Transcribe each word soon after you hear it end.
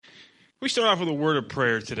We start off with a word of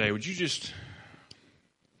prayer today. Would you just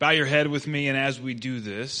bow your head with me, and as we do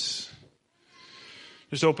this,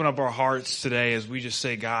 just open up our hearts today as we just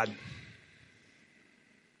say, God,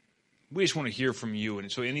 we just want to hear from you.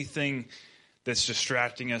 And so anything that's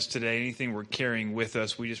distracting us today, anything we're carrying with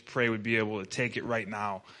us, we just pray we'd be able to take it right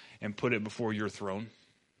now and put it before your throne.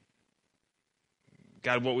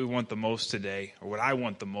 God, what we want the most today, or what I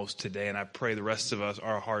want the most today, and I pray the rest of us,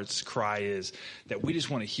 our heart's cry is that we just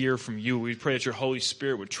want to hear from you. We pray that your Holy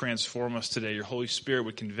Spirit would transform us today. Your Holy Spirit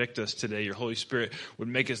would convict us today. Your Holy Spirit would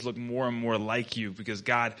make us look more and more like you, because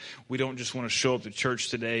God, we don't just want to show up to church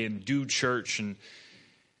today and do church and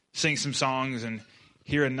sing some songs and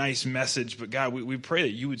hear a nice message, but God, we pray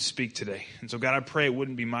that you would speak today. And so God, I pray it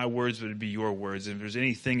wouldn't be my words, but it'd be your words. And if there's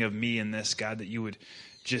anything of me in this, God, that you would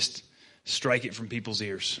just strike it from people's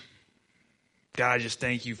ears. God, I just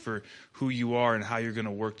thank you for who you are and how you're going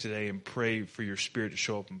to work today, and pray for your Spirit to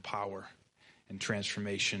show up in power and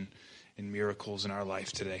transformation and miracles in our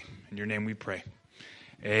life today. In your name we pray.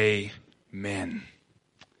 Amen.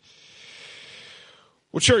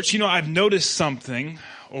 Well, church, I've noticed something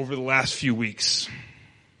over the last few weeks.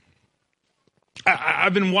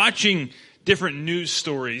 I've been watching different news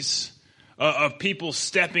stories of people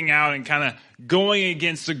stepping out and kind of going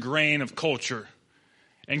against the grain of culture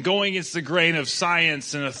and going against the grain of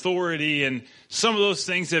science and authority. And some of those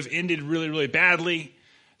things have ended really, really badly.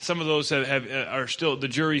 Some of those are still, the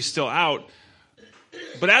jury's still out.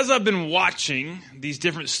 But as I've been watching these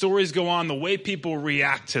different stories go on, the way people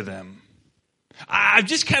react to them, I've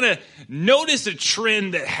just kind of noticed a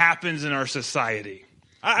trend that happens in our society.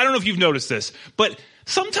 I don't know if you've noticed this, but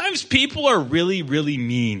sometimes people are really, really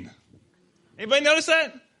mean. Anybody notice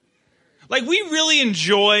that? Like, we really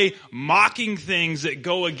enjoy mocking things that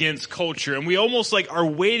go against culture, and we almost are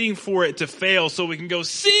waiting for it to fail so we can go,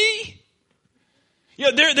 see?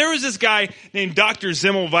 There was this guy named Dr.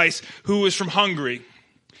 Semmelweis who was from Hungary,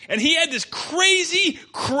 and he had this crazy,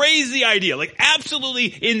 crazy idea,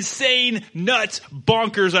 absolutely insane, nuts,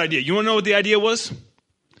 bonkers idea. You want to know what the idea was?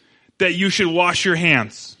 That you should wash your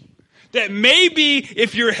hands. That maybe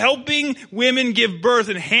if you're helping women give birth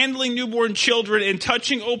and handling newborn children and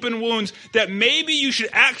touching open wounds, that maybe you should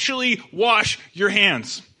actually wash your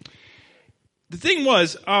hands. The thing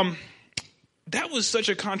was, that was such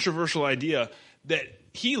a controversial idea that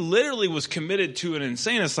he literally was committed to an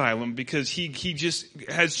insane asylum, because he just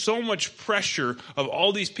had so much pressure of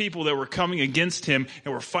all these people that were coming against him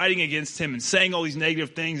and were fighting against him and saying all these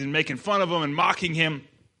negative things and making fun of him and mocking him,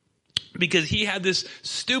 because he had this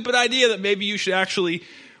stupid idea that maybe you should actually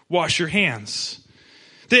wash your hands.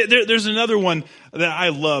 There's another one that I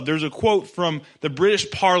love. There's a quote from the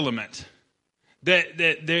British Parliament that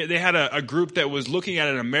they had a group that was looking at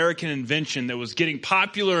an American invention that was getting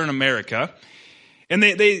popular in America. And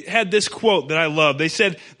they had this quote that I love. They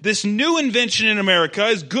said, "This new invention in America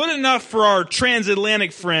is good enough for our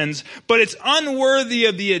transatlantic friends, but it's unworthy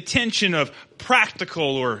of the attention of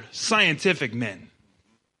practical or scientific men."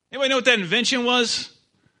 Anybody know what that invention was?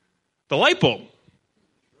 The light bulb.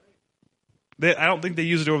 I don't think they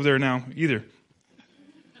use it over there now either.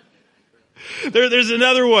 There's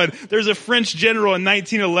another one. There's a French general in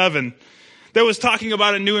 1911 that was talking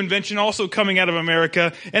about a new invention also coming out of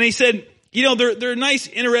America. And he said, they're nice,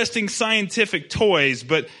 interesting scientific toys,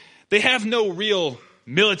 but they have no real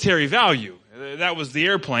military value. That was the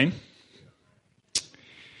airplane.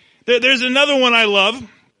 There's another one I love.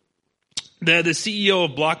 The CEO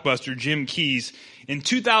of Blockbuster, Jim Keyes, in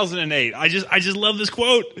 2008, I just love this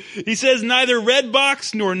quote. He says, "Neither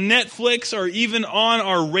Redbox nor Netflix are even on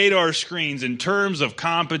our radar screens in terms of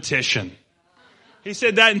competition." He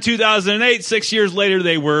said that in 2008. 6 years later,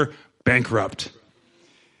 they were bankrupt.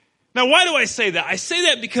 Now, why do I say that? I say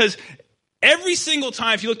that because every single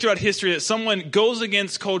time, if you look throughout history, that someone goes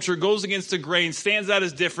against culture, goes against the grain, stands out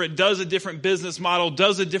as different, does a different business model,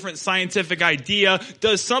 does a different scientific idea,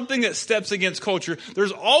 does something that steps against culture,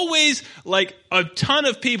 there's always a ton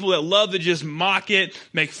of people that love to just mock it,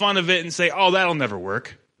 make fun of it, and say, oh, that'll never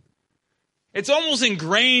work. It's almost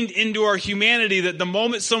ingrained into our humanity that the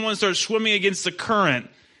moment someone starts swimming against the current,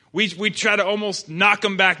 we try to almost knock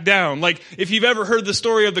them back down. If you've ever heard the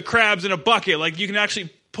story of the crabs in a bucket, you can actually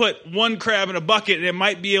put one crab in a bucket and it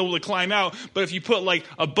might be able to climb out. But if you put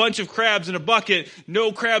a bunch of crabs in a bucket,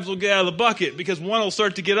 no crabs will get out of the bucket, because one will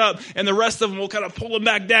start to get up and the rest of them will kind of pull them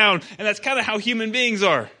back down. And that's kind of how human beings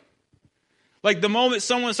are. The moment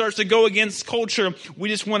someone starts to go against culture, we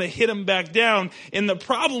just want to hit them back down. And the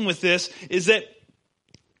problem with this is that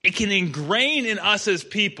it can ingrain in us as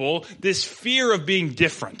people this fear of being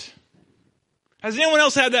different. Has anyone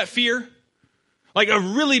else had that fear? Like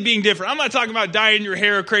of really being different. I'm not talking about dyeing your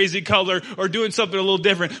hair a crazy color or doing something a little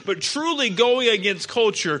different, but truly going against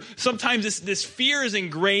culture. Sometimes this fear is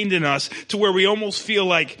ingrained in us to where we almost feel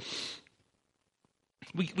like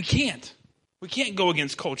we can't. We can't go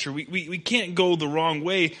against culture. We can't go the wrong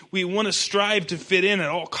way. We want to strive to fit in at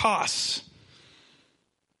all costs.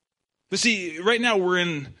 But see, right now we're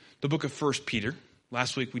in the book of 1 Peter.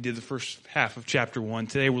 Last week we did the first half of chapter 1.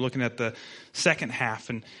 Today we're looking at the second half.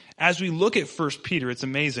 And as we look at 1 Peter, it's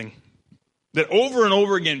amazing that over and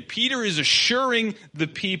over again, Peter is assuring the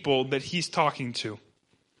people that he's talking to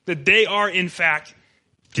that they are in fact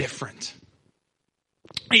different.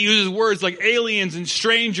 He uses words like aliens and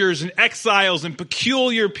strangers and exiles and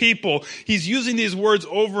peculiar people. He's using these words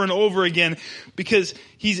over and over again because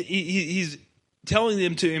he's telling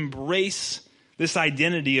them to embrace this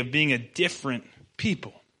identity of being a different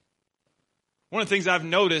people. One of the things I've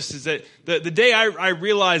noticed is that the day I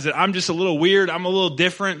realized that I'm just a little weird, I'm a little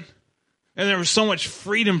different, and there was so much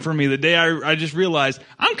freedom for me the day I just realized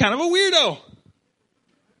I'm kind of a weirdo.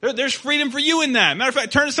 There's freedom for you in that. Matter of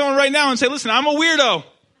fact, turn to someone right now and say, listen, I'm a weirdo.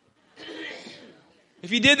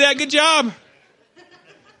 If you did that, good job.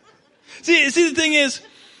 See, the thing is,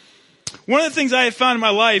 one of the things I have found in my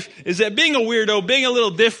life is that being a weirdo, being a little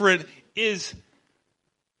different is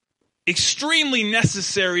extremely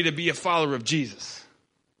necessary to be a follower of Jesus.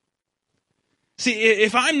 See,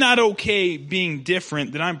 if I'm not okay being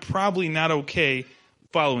different, then I'm probably not okay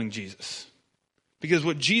following Jesus. Because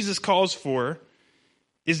what Jesus calls for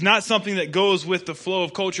is not something that goes with the flow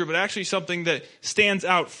of culture, but actually something that stands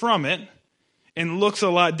out from it and looks a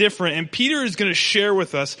lot different. And Peter is going to share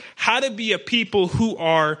with us how to be a people who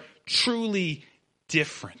are truly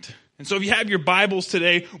different. And so if you have your Bibles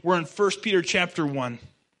today, we're in 1 Peter chapter 1.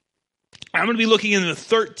 I'm going to be looking in the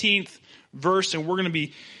 13th verse, and we're going to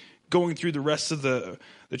be going through the rest of the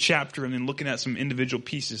chapter and then looking at some individual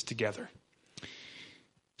pieces together.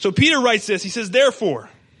 So Peter writes this. He says, therefore,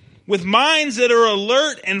 with minds that are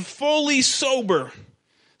alert and fully sober,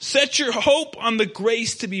 set your hope on the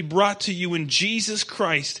grace to be brought to you when Jesus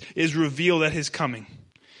Christ is revealed at his coming.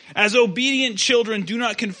 As obedient children, do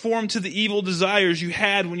not conform to the evil desires you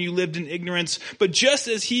had when you lived in ignorance, but just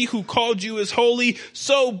as he who called you is holy,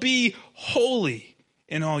 so be holy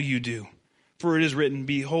in all you do. For it is written,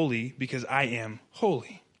 be holy because I am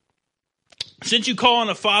holy. Since you call on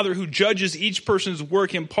a Father who judges each person's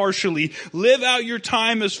work impartially, live out your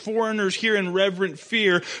time as foreigners here in reverent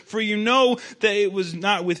fear, for you know that it was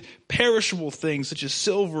not with perishable things such as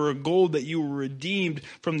silver or gold that you were redeemed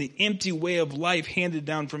from the empty way of life handed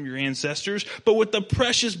down from your ancestors, but with the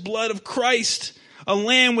precious blood of Christ, a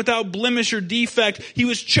lamb without blemish or defect. He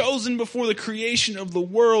was chosen before the creation of the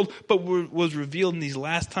world, but was revealed in these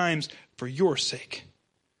last times for your sake.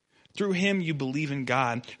 Through him you believe in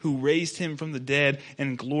God, who raised him from the dead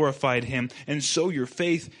and glorified him, and so your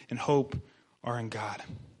faith and hope are in God.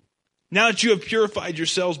 Now that you have purified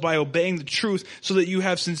yourselves by obeying the truth, so that you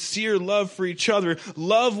have sincere love for each other,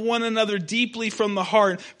 love one another deeply from the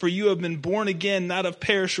heart, for you have been born again, not of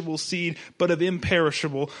perishable seed, but of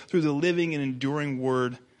imperishable, through the living and enduring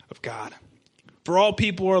word of God. For all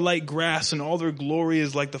people are like grass, and all their glory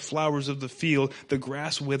is like the flowers of the field. The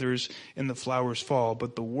grass withers and the flowers fall,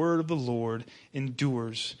 but the word of the Lord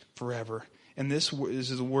endures forever. And this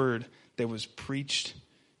is the word that was preached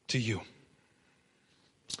to you.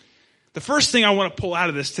 The first thing I want to pull out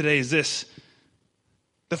of this today is this.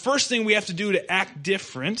 The first thing we have to do to act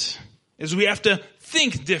different is we have to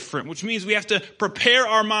think different, which means we have to prepare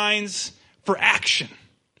our minds for action.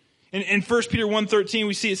 In 1 Peter 1:13,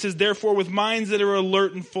 we see it says, therefore, with minds that are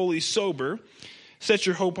alert and fully sober, set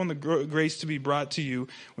your hope on the grace to be brought to you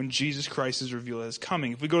when Jesus Christ is revealed as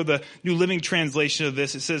coming. If we go to the New Living Translation of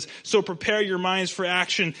this, it says, so prepare your minds for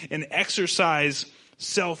action and exercise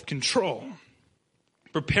self-control.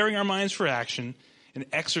 Preparing our minds for action and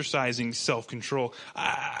exercising self-control.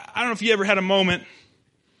 I don't know if you ever had a moment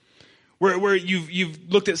where you've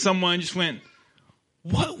looked at someone and just went,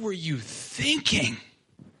 what were you thinking?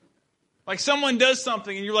 Like someone does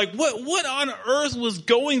something and you're like, what on earth was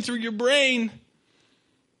going through your brain?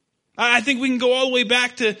 I think we can go all the way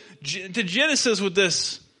back to Genesis with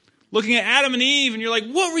this. Looking at Adam and Eve and you're like,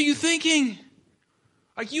 what were you thinking?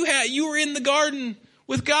 Like you were in the garden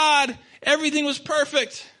with God. Everything was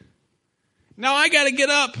perfect. Now I got to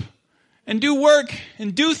get up and do work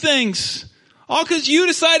and do things. All because you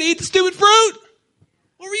decided to eat the stupid fruit.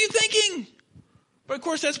 What were you thinking? But of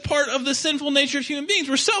course, that's part of the sinful nature of human beings.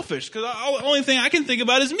 We're selfish because the only thing I can think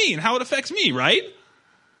about is me and how it affects me, right?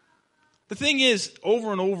 The thing is,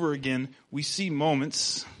 over and over again, we see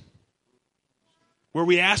moments where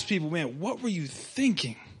we ask people, man, what were you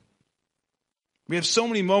thinking? We have so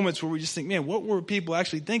many moments where we just think, man, what were people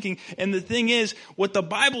actually thinking? And the thing is, what the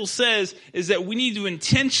Bible says is that we need to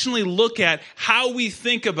intentionally look at how we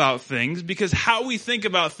think about things, because how we think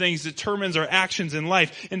about things determines our actions in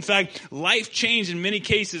life. In fact, life change in many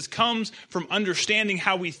cases comes from understanding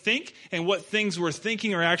how we think and what things we're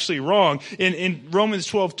thinking are actually wrong. In Romans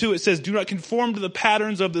 12:2, it says, do not conform to the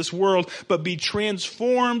patterns of this world, but be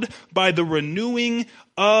transformed by the renewing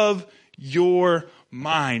of your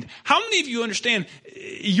mind. How many of you understand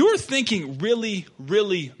your thinking really,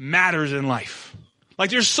 really matters in life? Like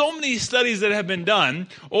there's so many studies that have been done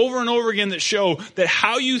over and over again that show that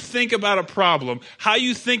how you think about a problem, how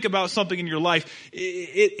you think about something in your life,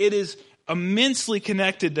 it is immensely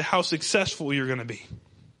connected to how successful you're going to be.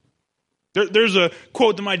 There's a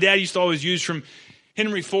quote that my dad used to always use from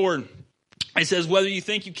Henry Ford. It says, whether you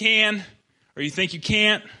think you can or you think you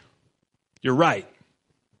can't, you're right.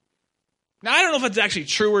 Now, I don't know if that's actually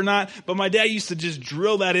true or not, but my dad used to just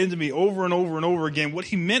drill that into me over and over and over again. What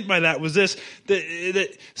he meant by that was this,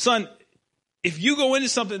 that son, if you go into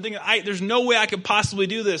something thinking, there's no way I could possibly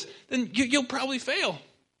do this, then you'll probably fail.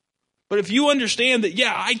 But if you understand that,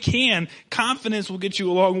 yeah, I can, confidence will get you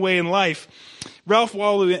a long way in life. Ralph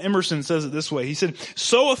Waldo Emerson says it this way. He said,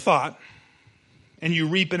 sow a thought and you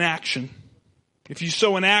reap an action. If you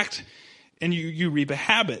sow an act and you reap a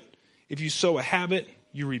habit. If you sow a habit,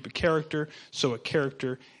 you reap a character, sow a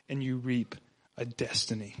character, and you reap a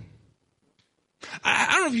destiny. I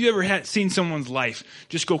don't know if you've ever seen someone's life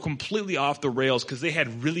just go completely off the rails because they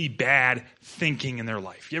had really bad thinking in their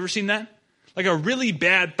life. You ever seen that? Like a really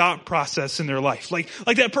bad thought process in their life. Like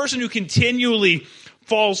that person who continually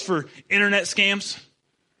falls for internet scams.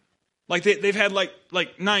 Like they've had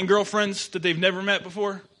like 9 girlfriends that they've never met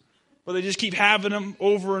before. But they just keep having them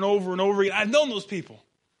over and over and over again. I've known those people.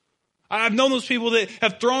 I've known those people that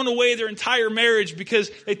have thrown away their entire marriage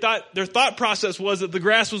because they thought their thought process was that the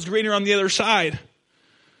grass was greener on the other side.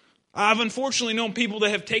 I've unfortunately known people that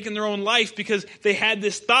have taken their own life because they had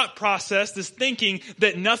this thought process, this thinking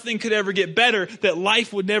that nothing could ever get better, that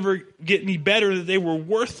life would never get any better, that they were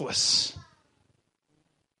worthless.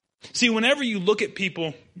 See, whenever you look at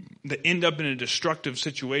people that end up in a destructive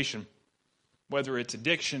situation, whether it's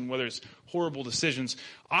addiction, whether it's horrible decisions,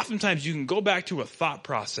 oftentimes you can go back to a thought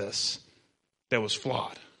process that was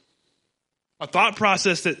flawed. A thought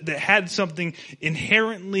process that had something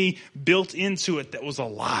inherently built into it that was a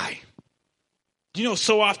lie. You know,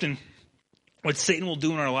 so often what Satan will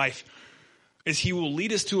do in our life is he will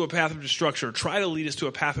lead us to a path of destruction, or try to lead us to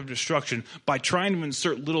a path of destruction by trying to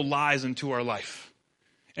insert little lies into our life.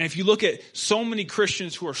 And if you look at so many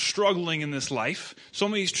Christians who are struggling in this life, so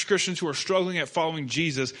many Christians who are struggling at following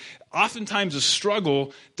Jesus, oftentimes the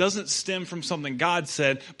struggle doesn't stem from something God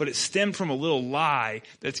said, but it stemmed from a little lie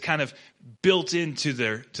that's kind of built into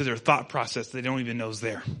their thought process they don't even know is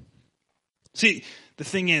there. See, the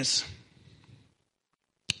thing is,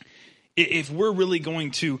 if we're really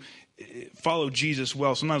going to follow Jesus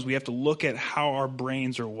well, sometimes we have to look at how our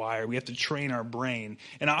brains are wired. We have to train our brain.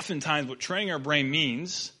 And oftentimes what training our brain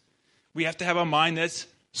means, we have to have a mind that's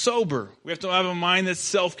sober. We have to have a mind that's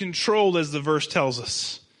self-controlled, as the verse tells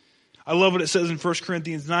us. I love what it says in 1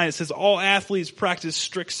 Corinthians 9. It says, all athletes practice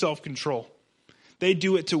strict self-control. They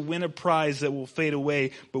do it to win a prize that will fade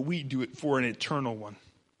away, but we do it for an eternal one.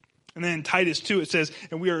 And then in Titus 2, it says,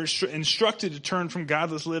 and we are instructed to turn from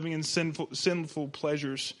godless living and sinful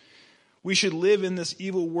pleasures. We should live in this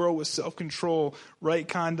evil world with self-control, right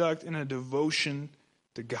conduct, and a devotion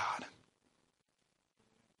to God.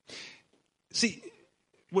 See,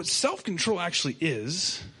 what self-control actually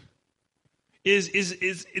is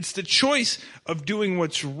it's the choice of doing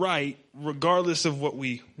what's right regardless of what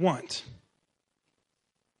we want.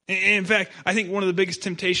 And in fact, I think one of the biggest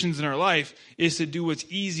temptations in our life is to do what's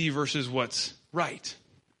easy versus what's right.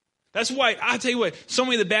 That's why, I'll tell you what, so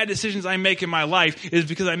many of the bad decisions I make in my life is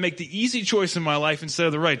because I make the easy choice in my life instead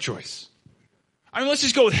of the right choice. I mean, let's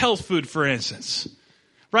just go with health food, for instance.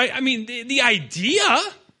 Right? I mean, the idea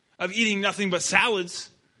of eating nothing but salads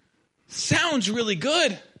sounds really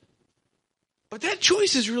good. But that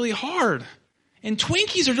choice is really hard. And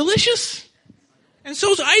Twinkies are delicious. And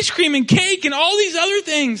so is ice cream and cake and all these other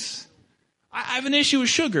things. I have an issue with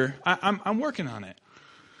sugar. I'm working on it.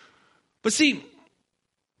 But see,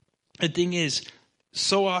 the thing is,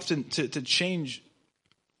 so often to change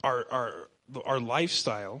our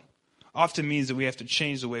lifestyle often means that we have to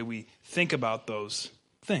change the way we think about those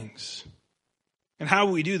things. And how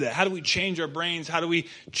do we do that? How do we change our brains? How do we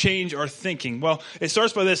change our thinking? Well, it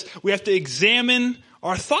starts by this. We have to examine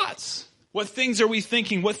our thoughts. What things are we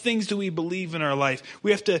thinking? What things do we believe in our life?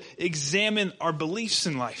 We have to examine our beliefs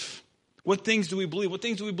in life. What things do we believe? What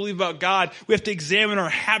things do we believe about God? We have to examine our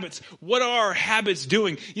habits. What are our habits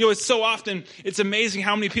doing? It's so often, it's amazing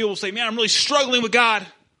how many people will say, man, I'm really struggling with God.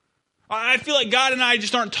 I feel like God and I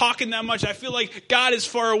just aren't talking that much. I feel like God is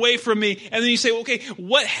far away from me. And then you say, okay,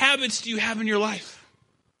 what habits do you have in your life?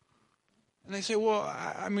 And they say, well,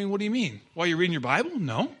 I mean, what do you mean? While you're reading your Bible?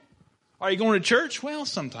 No. Are you going to church? Well,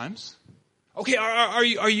 sometimes. Okay, are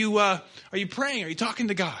you praying? Are you talking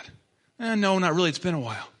to God? No, not really. It's been a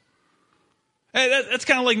while. That's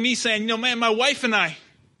kind of like me saying, man, my wife and I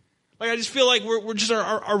just feel like we're just,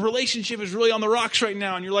 our relationship is really on the rocks right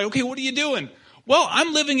now. And you're like, okay, what are you doing? Well,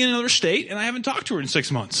 I'm living in another state and I haven't talked to her in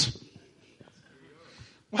 6 months.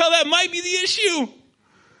 Well, that might be the issue.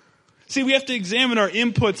 See, we have to examine our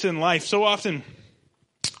inputs in life. So often,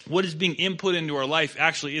 what is being input into our life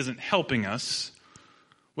actually isn't helping us.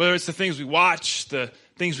 Whether it's the things we watch, the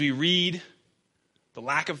things we read, the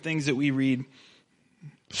lack of things that we read.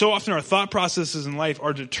 So often our thought processes in life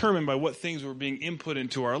are determined by what things we're being input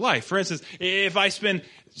into our life. For instance, if I spend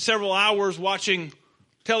several hours watching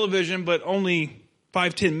television but only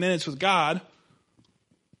 5-10 minutes with God,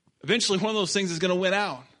 eventually one of those things is going to win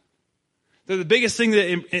out. The biggest thing that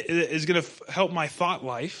is going to help my thought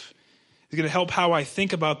life, is going to help how I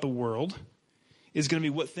think about the world, is going to be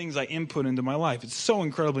what things I input into my life. It's so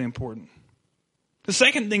incredibly important. The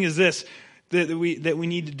second thing is this, that we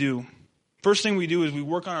need to do. First thing we do is we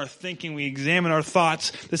work on our thinking, we examine our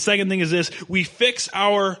thoughts. The second thing is this, we fix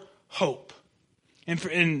our hope. And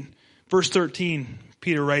in verse 13,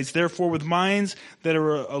 Peter writes, therefore with minds that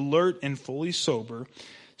are alert and fully sober,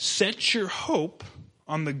 set your hope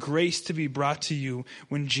on the grace to be brought to you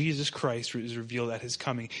when Jesus Christ is revealed at his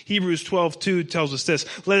coming. Hebrews 12:2 tells us this,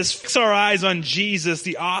 let us fix our eyes on Jesus,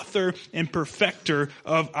 the author and perfecter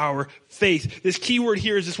of our faith. This key word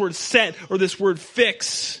here is this word set or this word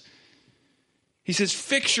fix. He says,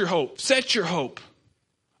 fix your hope, set your hope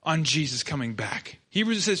on Jesus coming back.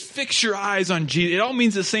 Hebrews says, fix your eyes on Jesus. It all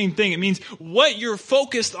means the same thing. It means what you're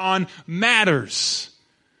focused on matters.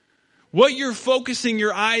 What you're focusing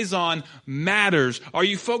your eyes on matters. Are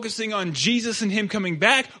you focusing on Jesus and him coming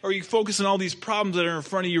back? Or are you focusing on all these problems that are in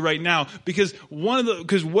front of you right now? Because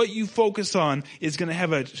what you focus on is going to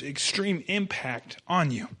have an extreme impact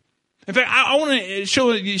on you. In fact, I want to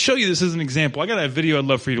show you this as an example. I got a video I'd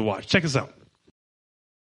love for you to watch. Check this out.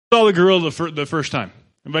 I saw the gorilla the first time.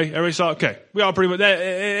 Everybody saw it? Okay. We all pretty much.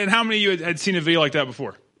 And how many of you had seen a video like that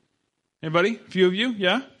before? Anybody? A few of you?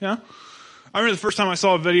 Yeah? Yeah? I remember the first time I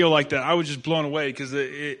saw a video like that, I was just blown away because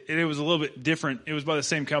it was a little bit different. It was by the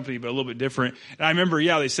same company, but a little bit different. And I remember,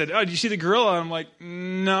 they said, oh, did you see the gorilla? And I'm like,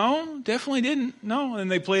 no, definitely didn't. No.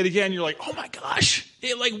 And they play it again. You're like, oh my gosh,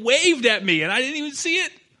 it like waved at me and I didn't even see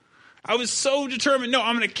it. I was so determined. No,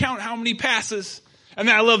 I'm going to count how many passes. And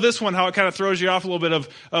then I love this one, how it kind of throws you off a little bit of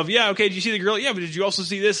okay, did you see the gorilla? Yeah, but did you also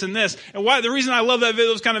see this and this? And why? The reason I love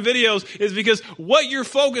those kind of videos is because what you're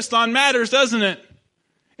focused on matters, doesn't it?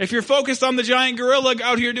 If you're focused on the giant gorilla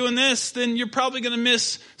out here doing this, then you're probably going to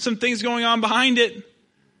miss some things going on behind it.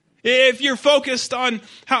 If you're focused on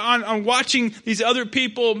watching these other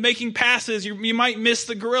people making passes, you might miss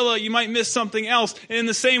the gorilla, you might miss something else. And in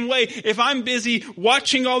the same way, if I'm busy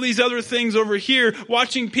watching all these other things over here,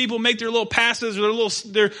 watching people make their little passes or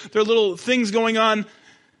their little things going on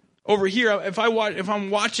over here, if I'm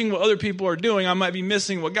watching what other people are doing, I might be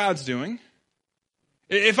missing what God's doing.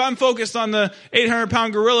 If I'm focused on the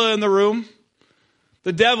 800-pound gorilla in the room,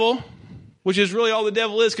 the devil, which is really all the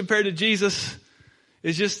devil is compared to Jesus,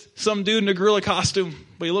 is just some dude in a gorilla costume,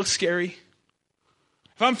 but he looks scary.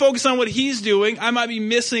 If I'm focused on what he's doing, I might be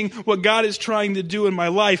missing what God is trying to do in my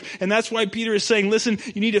life. And that's why Peter is saying, listen,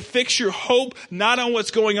 you need to fix your hope not on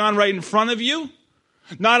what's going on right in front of you,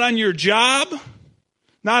 not on your job,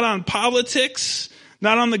 not on politics,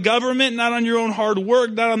 not on the government, not on your own hard work,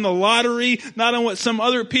 not on the lottery, not on what some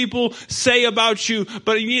other people say about you,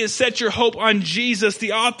 but you need to set your hope on Jesus,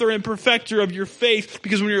 the author and perfecter of your faith,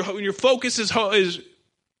 because when your focus is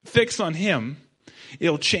fixed on him,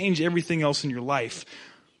 it'll change everything else in your life.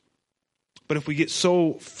 But if we get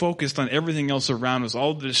so focused on everything else around us,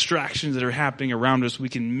 all the distractions that are happening around us, we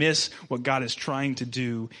can miss what God is trying to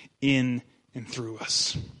do in and through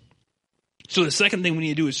us. So the second thing we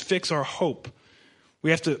need to do is fix our hope. We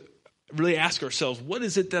have to really ask ourselves, what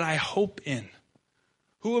is it that I hope in?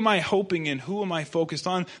 Who am I hoping in? Who am I focused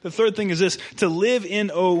on? The third thing is this, to live in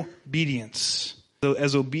obedience. So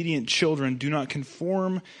as obedient children, do not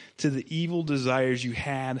conform to the evil desires you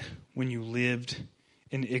had when you lived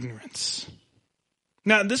in ignorance.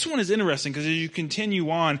 Now, this one is interesting because as you continue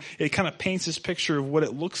on, it kind of paints this picture of what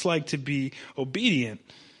it looks like to be obedient.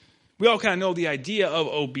 We all kind of know the idea of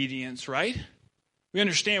obedience, right? We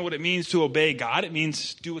understand what it means to obey God. It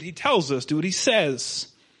means do what he tells us, do what he says.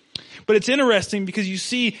 But it's interesting because you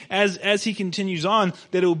see as he continues on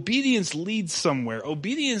that obedience leads somewhere.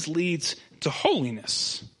 Obedience leads to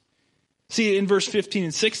holiness. See, in verse 15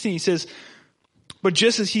 and 16 he says, but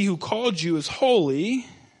just as he who called you is holy,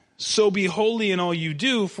 so be holy in all you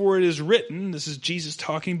do, for it is written, this is Jesus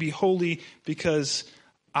talking, be holy because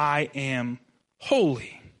I am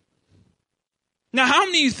holy. Now, how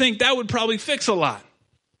many of you think that would probably fix a lot?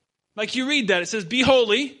 Like you read that, it says be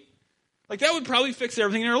holy. Like that would probably fix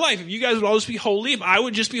everything in our life. If you guys would all just be holy, if I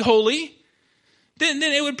would just be holy, then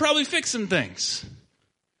it would probably fix some things.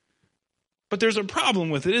 But there's a problem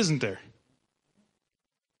with it, isn't there?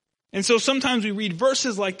 And so sometimes we read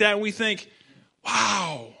verses like that and we think,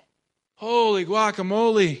 wow, holy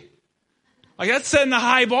guacamole. Like that's setting a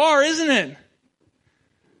high bar, isn't it?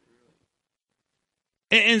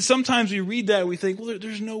 And sometimes we read that and we think, well,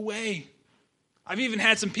 there's no way. I've even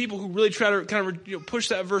had some people who really try to kind of push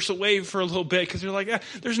that verse away for a little bit because they're like,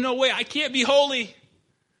 there's no way. I can't be holy.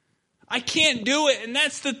 I can't do it. And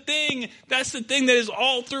that's the thing. That's the thing that is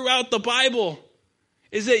all throughout the Bible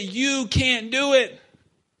is that you can't do it.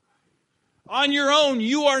 On your own,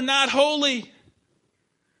 you are not holy.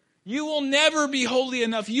 You will never be holy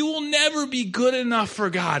enough. You will never be good enough for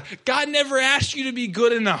God. God never asked you to be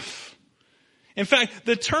good enough. In fact,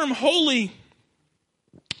 the term holy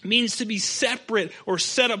means to be separate or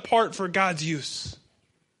set apart for God's use.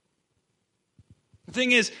 The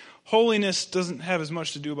thing is, holiness doesn't have as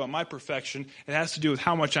much to do about my perfection. It has to do with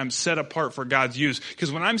how much I'm set apart for God's use.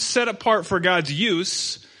 Because when I'm set apart for God's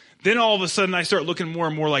use, then all of a sudden I start looking more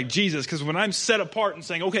and more like Jesus. Because when I'm set apart and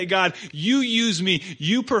saying, okay, God, you use me,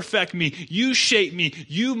 you perfect me, you shape me,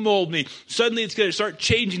 you mold me, suddenly it's going to start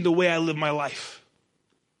changing the way I live my life.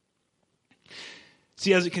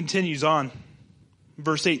 See, as it continues on,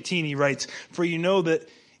 verse 18, he writes, for you know that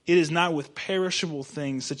it is not with perishable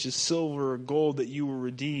things such as silver or gold that you were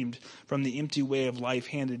redeemed from the empty way of life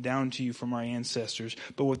handed down to you from our ancestors,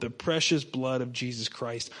 but with the precious blood of Jesus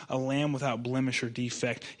Christ, a lamb without blemish or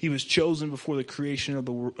defect. He was chosen before the creation of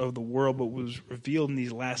the world, but was revealed in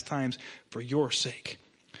these last times for your sake.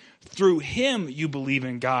 Through him you believe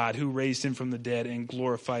in God, who raised him from the dead and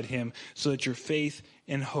glorified him, so that your faith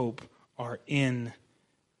and hope are in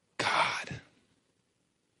God.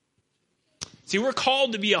 See, we're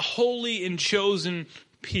called to be a holy and chosen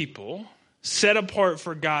people, set apart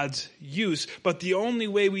for God's use. But the only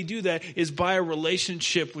way we do that is by a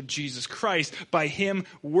relationship with Jesus Christ, by him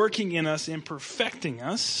working in us and perfecting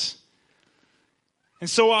us. And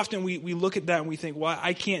so often we look at that and we think, well,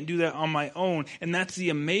 I can't do that on my own. And that's the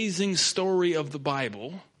amazing story of the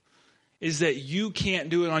Bible, is that you can't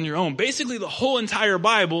do it on your own. Basically, the whole entire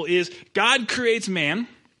Bible is God creates man,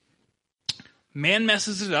 man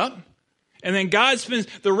messes it up, and then God spends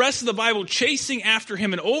the rest of the Bible chasing after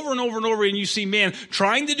him, and over and over, and you see man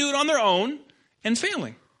trying to do it on their own and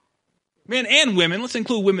failing. Man and women, let's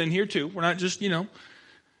include women here too. We're not just,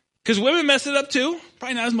 because women mess it up too,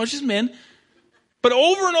 probably not as much as men. But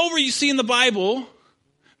over and over you see in the Bible,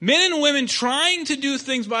 men and women trying to do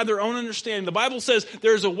things by their own understanding. The Bible says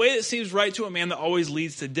there's a way that seems right to a man that always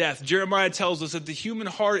leads to death. Jeremiah tells us that the human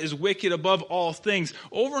heart is wicked above all things.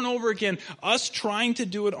 Over and over again, us trying to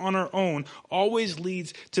do it on our own always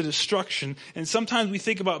leads to destruction. And sometimes we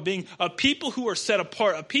think about being a people who are set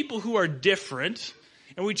apart, a people who are different,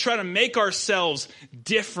 and we try to make ourselves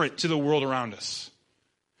different to the world around us.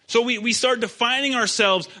 So we start defining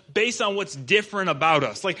ourselves based on what's different about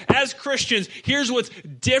us. Like, as Christians, here's what's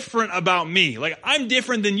different about me. Like, I'm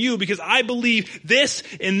different than you because I believe this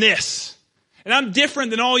and this. And I'm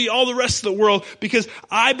different than all the rest of the world because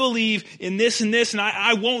I believe in this and this, and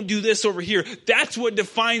I won't do this over here. That's what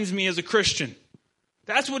defines me as a Christian.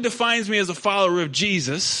 That's what defines me as a follower of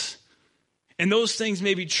Jesus. And those things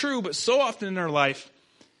may be true, but so often in our life,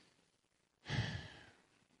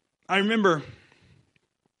 I remember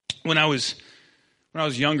when I was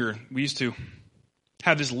younger, we used to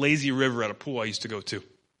have this lazy river at a pool I used to go to.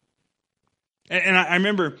 And I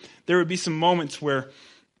remember there would be some moments where,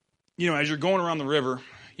 as you're going around the river,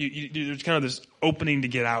 there's kind of this opening to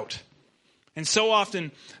get out. And so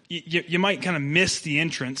often, you might kind of miss the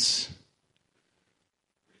entrance.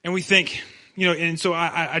 And we think, and so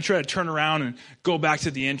I try to turn around and go back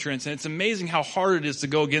to the entrance. And it's amazing how hard it is to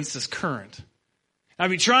go against this current. I'd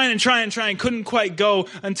be trying, couldn't quite go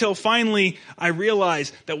until finally I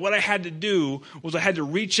realized that what I had to do was I had to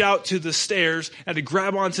reach out to the stairs, I had to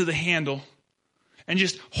grab onto the handle, and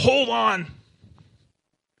just hold on.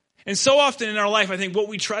 And so often in our life, I think what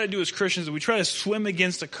we try to do as Christians is we try to swim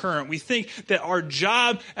against the current. We think that our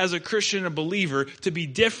job as a Christian and a believer to be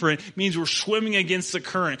different means we're swimming against the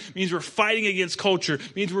current, means we're fighting against culture,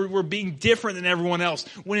 means we're being different than everyone else.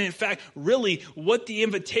 When in fact, really, what the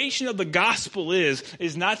invitation of the gospel is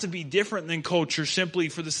not to be different than culture simply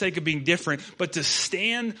for the sake of being different, but to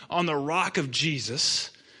stand on the rock of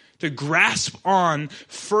Jesus, to grasp on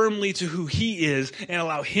firmly to who he is and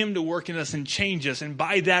allow him to work in us and change us. And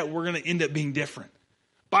by that, we're going to end up being different.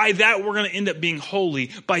 By that, we're going to end up being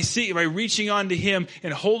holy. By reaching on to him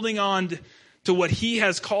and holding on to what he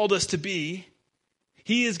has called us to be,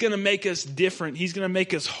 he is going to make us different. He's going to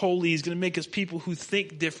make us holy. He's going to make us people who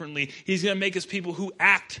think differently. He's going to make us people who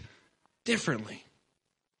act differently.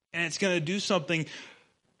 And it's going to do something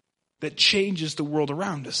that changes the world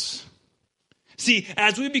around us. See,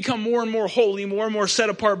 as we become more and more holy, more and more set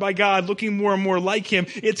apart by God, looking more and more like him,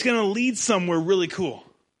 it's going to lead somewhere really cool.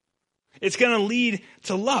 It's going to lead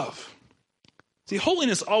to love. See,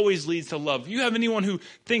 holiness always leads to love. If you have anyone who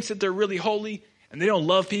thinks that they're really holy and they don't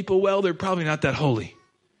love people well, they're probably not that holy.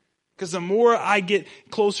 Because the more I get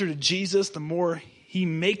closer to Jesus, the more he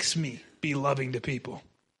makes me be loving to people.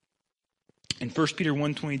 In 1 Peter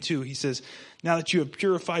 1:22, he says, now that you have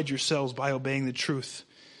purified yourselves by obeying the truth,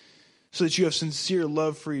 so that you have sincere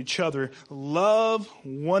love for each other, love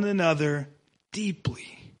one another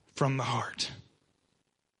deeply from the heart.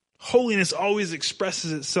 Holiness always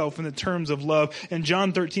expresses itself in the terms of love. In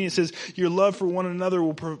John 13, it says, your love for one another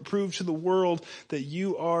will prove to the world that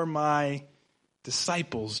you are my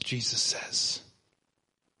disciples, Jesus says.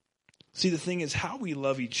 See, the thing is, how we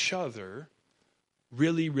love each other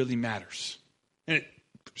really, really matters. And it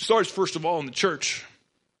starts, first of all, in the church.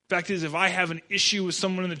 Fact is, if I have an issue with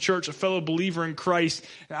someone in the church, a fellow believer in Christ,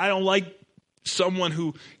 and I don't like someone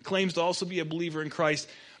who claims to also be a believer in Christ,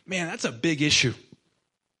 man, that's a big issue.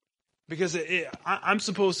 Because I'm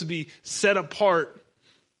supposed to be set apart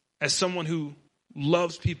as someone who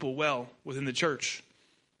loves people well within the church.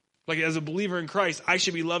 Like as a believer in Christ, I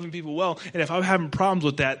should be loving people well. And if I'm having problems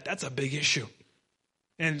with that, that's a big issue.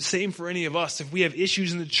 And same for any of us. If we have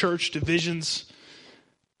issues in the church, divisions,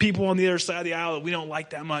 people on the other side of the aisle that we don't like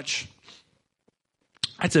that much,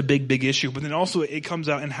 that's a big, big issue. But then also it comes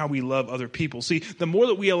out in how we love other people. See, the more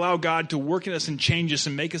that we allow God to work in us and change us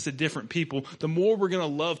and make us a different people, the more we're going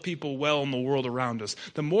to love people well in the world around us.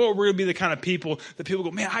 The more we're going to be the kind of people that people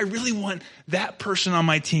go, man, I really want that person on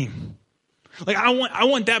my team. Like I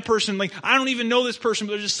want that person. Like I don't even know this person,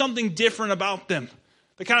 but there's just something different about them.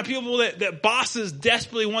 The kind of people that bosses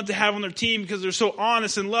desperately want to have on their team because they're so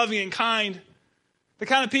honest and loving and kind. The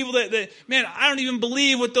kind of people that, man, I don't even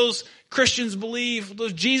believe what those Christians believe, what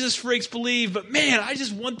those Jesus freaks believe, but man, I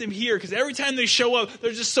just want them here because every time they show up,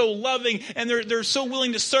 they're just so loving and they're so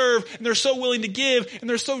willing to serve and they're so willing to give and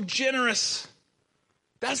they're so generous.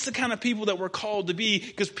 That's the kind of people that we're called to be,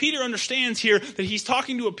 because Peter understands here that he's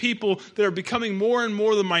talking to a people that are becoming more and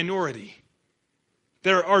more the minority.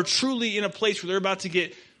 That are truly in a place where they're about to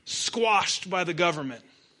get squashed by the government.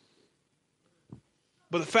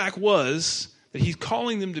 But the fact was that he's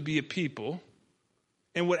calling them to be a people,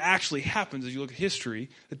 and what actually happens as you look at history,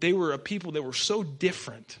 that they were a people that were so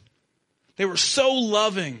different. They were so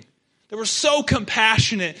loving. They were so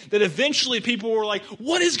compassionate that eventually people were like,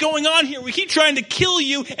 what is going on here? We keep trying to kill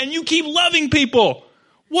you and you keep loving people.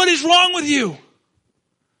 What is wrong with you?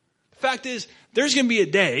 The fact is, there's going to be a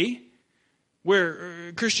day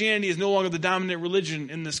where Christianity is no longer the dominant religion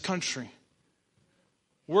in this country.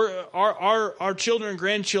 Our children and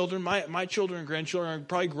grandchildren, my children and grandchildren, are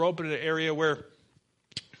probably grow up in an area where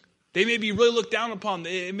they may be really looked down upon.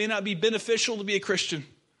 It may not be beneficial to be a Christian.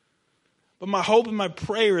 But my hope and my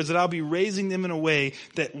prayer is that I'll be raising them in a way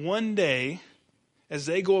that one day, as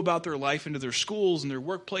they go about their life into their schools and their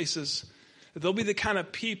workplaces, that they'll be the kind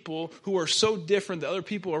of people who are so different that other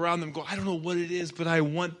people around them go, I don't know what it is, but I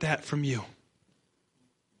want that from you.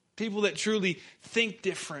 People that truly think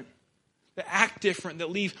different, that act different, that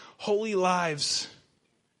live holy lives,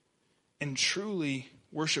 and truly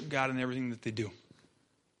worship God in everything that they do.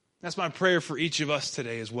 That's my prayer for each of us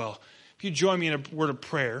today as well. If you join me in a word of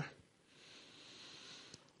prayer.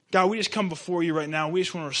 God, we just come before you right now. We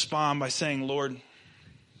just want to respond by saying, Lord,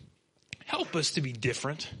 help us to be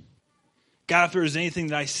different. God, if there was anything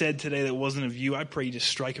that I said today that wasn't of you, I pray you just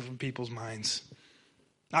strike it from people's minds.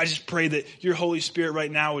 I just pray that your Holy Spirit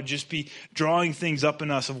right now would just be drawing things up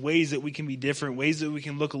in us of ways that we can be different, ways that we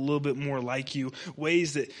can look a little bit more like you,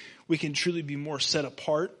 ways that we can truly be more set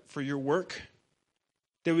apart for your work,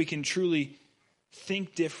 that we can truly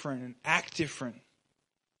think different and act different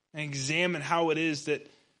and examine how it is that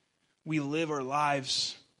we live our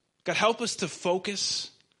lives. God, help us to focus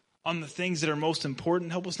on the things that are most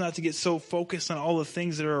important. Help us not to get so focused on all the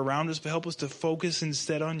things that are around us, but help us to focus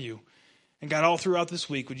instead on you. And God, all throughout this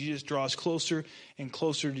week, would you just draw us closer and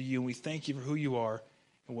closer to you? And we thank you for who you are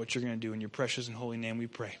and what you're going to do. In your precious and holy name we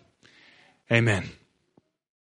pray. Amen.